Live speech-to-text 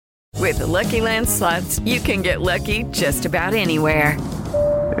With the Lucky Land Slots, you can get lucky just about anywhere.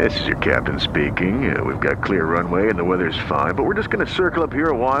 This is your captain speaking. We've got clear runway and the weather's fine, but we're just going to circle up here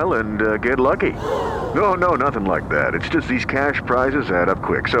a while and get lucky. No, nothing like that. It's just these cash prizes add up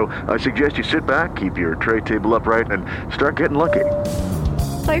quick. So I suggest you sit back, keep your tray table upright, and start getting lucky.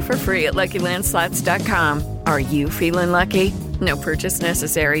 Play for free at LuckyLandSlots.com. Are you feeling lucky? No purchase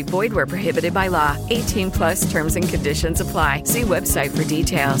necessary. Void where prohibited by law. 18 plus terms and conditions apply. See website for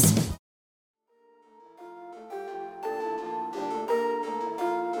details.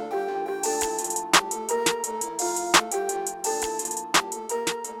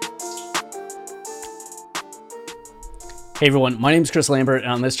 Hey everyone, my name is Chris Lambert,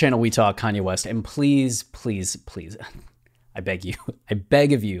 and on this channel we talk Kanye West. And please, I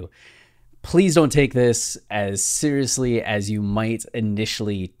beg of you, please don't take this as seriously as you might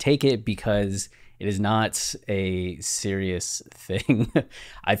initially take it, because it is not a serious thing.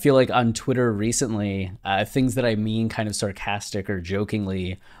 I feel like on Twitter recently, things that I mean kind of sarcastic or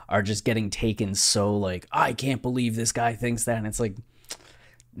jokingly are just getting taken so like, I can't believe this guy thinks that. And it's like,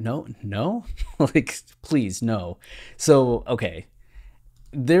 no, like, please, no. So, okay.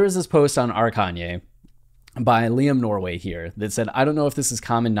 There was this post on Our Kanye by Liam Norway here that said, I don't know if this is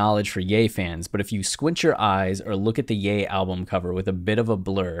common knowledge for Ye fans, but if you squint your eyes or look at the Ye album cover with a bit of a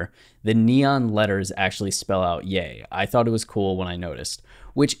blur, the neon letters actually spell out Ye. I thought it was cool when I noticed,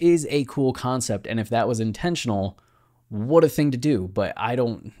 which is a cool concept. And if that was intentional, what a thing to do. But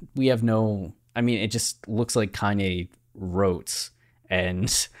it just looks like Kanye wrote.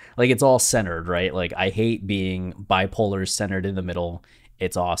 And like, it's all centered, right? Like, I hate being bipolar centered in the middle.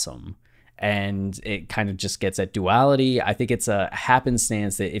 It's awesome. And it kind of just gets at duality. I think it's a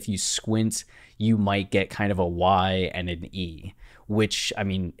happenstance that if you squint, you might get kind of a Y and an E, which, I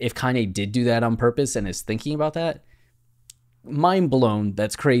mean, if Kanye did do that on purpose and is thinking about that, mind blown,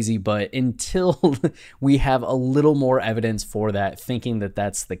 that's crazy. But until we have a little more evidence for that, thinking that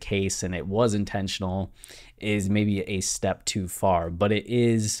that's the case and it was intentional is maybe a step too far, but it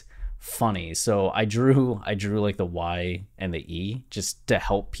is funny. So I drew like the Y and the E just to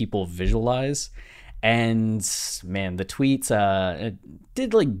help people visualize. And man, the tweets it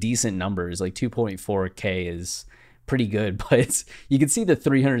did like decent numbers, like 2.4K is pretty good, but you can see the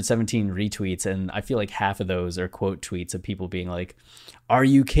 317 retweets, and I feel like half of those are quote tweets of people being like, are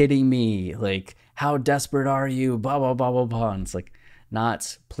you kidding me? Like, how desperate are you? Blah, blah, blah, blah, blah. And it's like,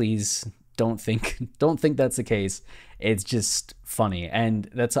 please don't think that's the case. It's just funny. And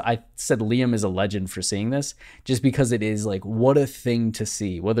I said Liam is a legend for seeing this, just because it is like, what a thing to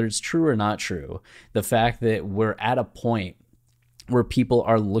see, whether it's true or not true. The fact that we're at a point where people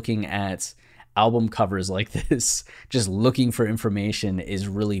are looking at album covers like this, just looking for information, is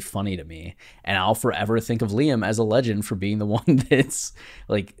really funny to me. And I'll forever think of Liam as a legend for being the one that's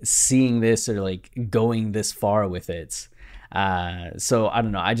like seeing this or like going this far with it. So I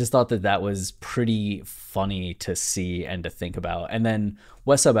don't know. I just thought that was pretty funny to see and to think about. And then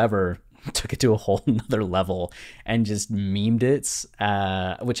West Sub Ever took it to a whole nother level and just memed it,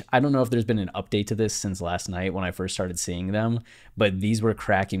 which I don't know if there's been an update to this since last night when I first started seeing them, but these were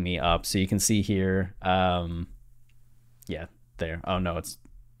cracking me up. So you can see here, yeah, there. Oh no,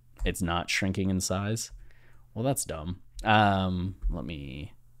 it's not shrinking in size. Well, that's dumb. How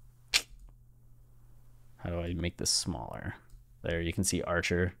do I make this smaller? There, you can see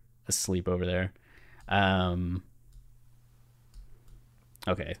Archer asleep over there.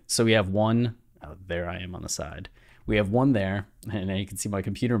 Okay, so we have one. Oh, there I am on the side. We have one there, and then you can see my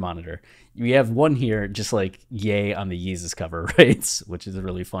computer monitor. We have one here, just like Ye on the Yeezus cover, right? Which is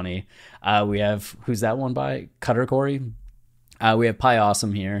really funny. We have, who's that one by? Cutter Corey. We have Pi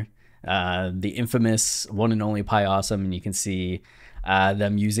Awesome here. The infamous one and only Pi Awesome, and you can see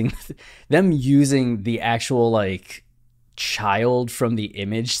them using the actual like child from the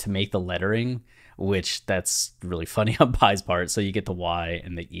image to make the lettering, which that's really funny on Pi's part. So you get the Y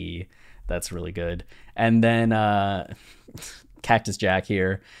and the E. That's really good. And then Cactus Jack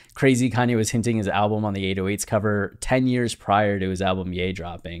here. Crazy Kanye was hinting his album on the 808s cover 10 years prior to his album Ye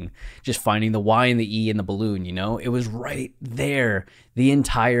dropping. Just finding the Y and the E in the balloon, you know? It was right there the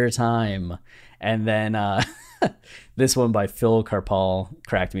entire time. And then this one by Phil Carpal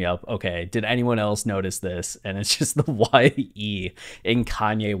cracked me up. Okay, did anyone else notice this? And it's just the YE in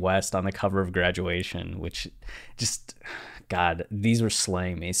Kanye West on the cover of Graduation, which just, God, these were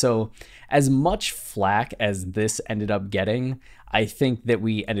slaying me. So as much flack as this ended up getting, I think that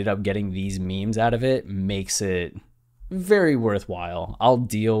we ended up getting these memes out of it makes it very worthwhile. I'll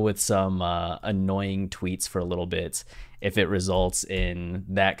deal with some annoying tweets for a little bit if it results in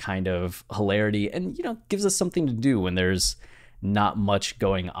that kind of hilarity and, you know, gives us something to do when there's not much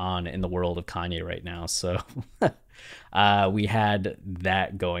going on in the world of Kanye right now. So we had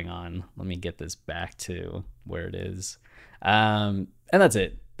that going on. Let me get this back to where it is. And that's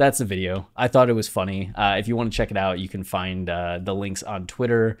it. That's the video. I thought it was funny. If you want to check it out, you can find the links on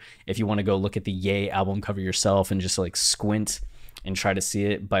Twitter. If you want to go look at the Ye album cover yourself and just like squint and try to see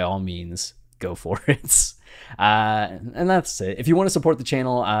it, by all means, go for it. And that's it. If you want to support the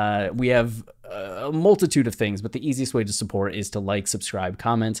channel, we have a multitude of things, but the easiest way to support is to like, subscribe,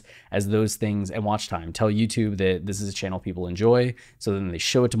 comment, as those things, and watch time. Tell YouTube that this is a channel people enjoy, so then they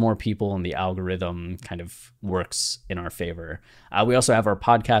show it to more people and the algorithm kind of works in our favor. We also have our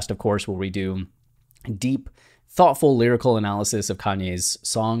podcast, of course, where we do deep, thoughtful lyrical analysis of Kanye's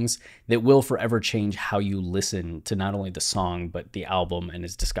songs that will forever change how you listen to not only the song, but the album and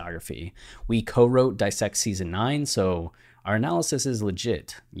his discography. We co-wrote Dissect Season 9, so our analysis is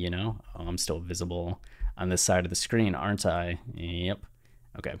legit, you know? Oh, I'm still visible on this side of the screen, aren't I? Yep.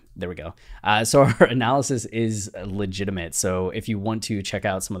 Okay, there we go. So our analysis is legitimate. So if you want to check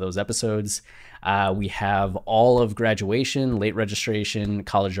out some of those episodes, we have all of Graduation, Late Registration,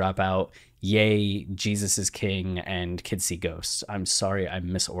 College Dropout, Ye, Jesus is King, and Kids See Ghosts. I'm sorry I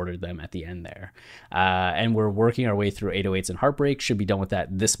misordered them at the end there. And we're working our way through 808s and Heartbreak. Should be done with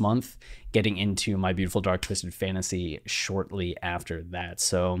that this month. Getting into My Beautiful Dark Twisted Fantasy shortly after that.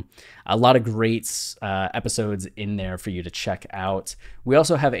 So a lot of great episodes in there for you to check out. We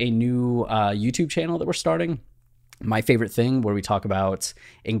also have a new YouTube channel that we're starting, My Favorite Thing, where we talk about,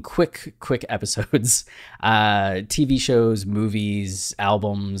 in quick episodes, TV shows, movies,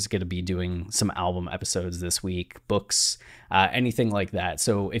 albums. Going to be doing some album episodes this week, books, anything like that.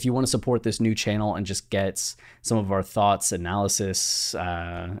 So if you want to support this new channel and just get some of our thoughts, analysis,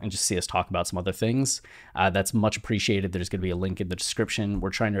 and just see us talk about some other things, that's much appreciated. There's going to be a link in the description.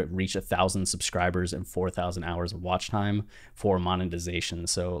 We're trying to reach 1,000 subscribers and 4,000 hours of watch time for monetization.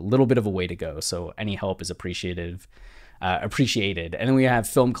 So a little bit of a way to go. So any help is appreciated. And then we have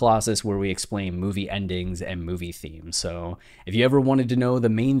Film Colossus, where we explain movie endings and movie themes. So if you ever wanted to know the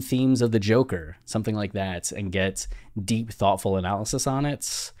main themes of the Joker, something like that, and get deep, thoughtful analysis on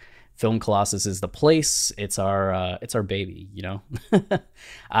it, Film Colossus is the place. It's our baby, you know.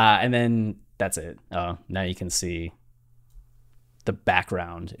 And then that's it. Now you can see the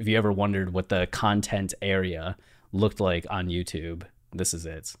background. If you ever wondered what the content area looked like on YouTube, this is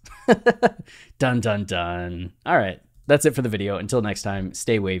it. Dun dun dun. All right. That's it for the video. Until next time,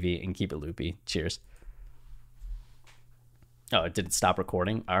 stay wavy and keep it loopy. Cheers. Oh, did it stop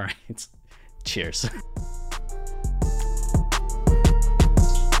recording? All right. Cheers.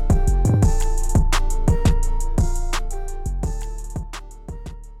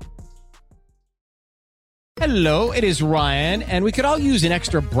 Hello, it is Ryan, and we could all use an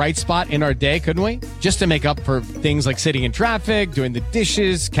extra bright spot in our day, couldn't we? Just to make up for things like sitting in traffic, doing the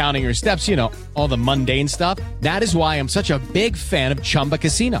dishes, counting your steps, you know, all the mundane stuff. That is why I'm such a big fan of Chumba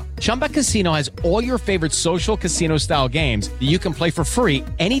Casino. Chumba Casino has all your favorite social casino-style games that you can play for free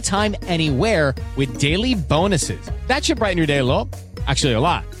anytime, anywhere with daily bonuses. That should brighten your day a little. Actually, a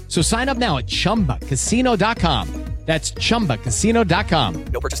lot. So sign up now at ChumbaCasino.com. That's ChumbaCasino.com.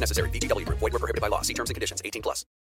 No purchase necessary. VGW Group. Void where prohibited by law. See terms and conditions. 18+.